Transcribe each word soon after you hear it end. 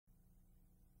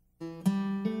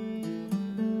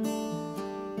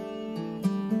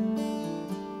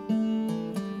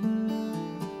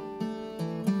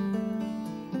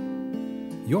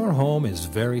your home is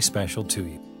very special to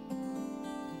you.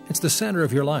 It's the center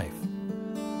of your life.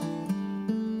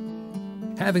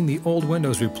 Having the old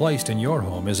windows replaced in your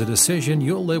home is a decision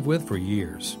you'll live with for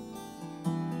years.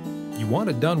 You want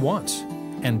it done once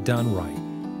and done right.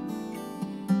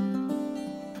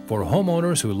 For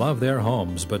homeowners who love their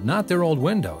homes but not their old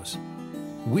windows,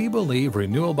 we believe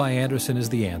Renewal by Andersen is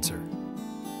the answer.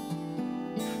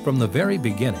 From the very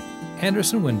beginning,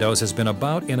 Andersen Windows has been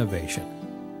about innovation.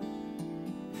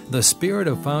 The spirit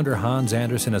of founder Hans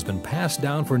Andersen has been passed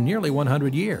down for nearly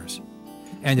 100 years,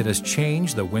 and it has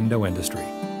changed the window industry.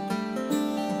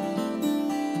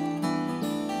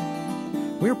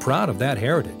 We're proud of that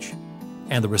heritage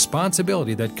and the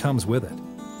responsibility that comes with it.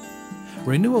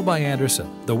 Renewal by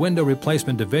Andersen, the window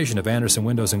replacement division of Andersen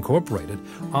Windows Incorporated,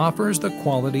 offers the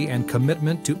quality and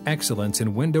commitment to excellence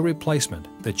in window replacement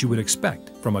that you would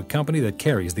expect from a company that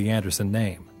carries the Andersen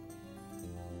name.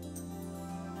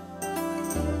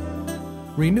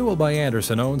 Renewal by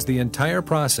Andersen owns the entire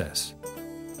process,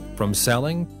 from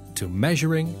selling to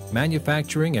measuring,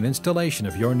 manufacturing, and installation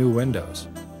of your new windows.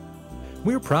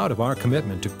 We're proud of our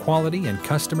commitment to quality and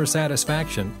customer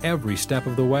satisfaction every step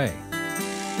of the way.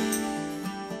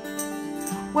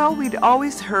 Well, we'd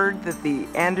always heard that the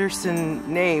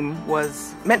Andersen name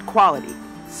meant quality,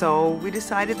 so we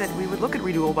decided that we would look at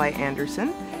Renewal by Andersen,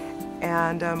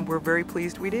 and we're very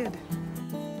pleased we did.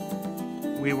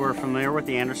 We were familiar with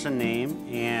the Andersen name,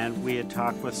 and we had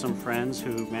talked with some friends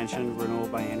who mentioned Renewal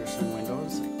by Andersen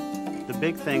Windows. The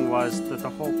big thing was that the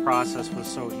whole process was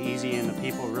so easy, and the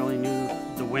people really knew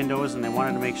the windows, and they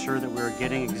wanted to make sure that we were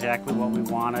getting exactly what we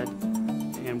wanted,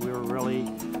 and we were really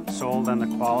sold on the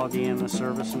quality and the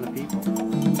service and the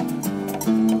people.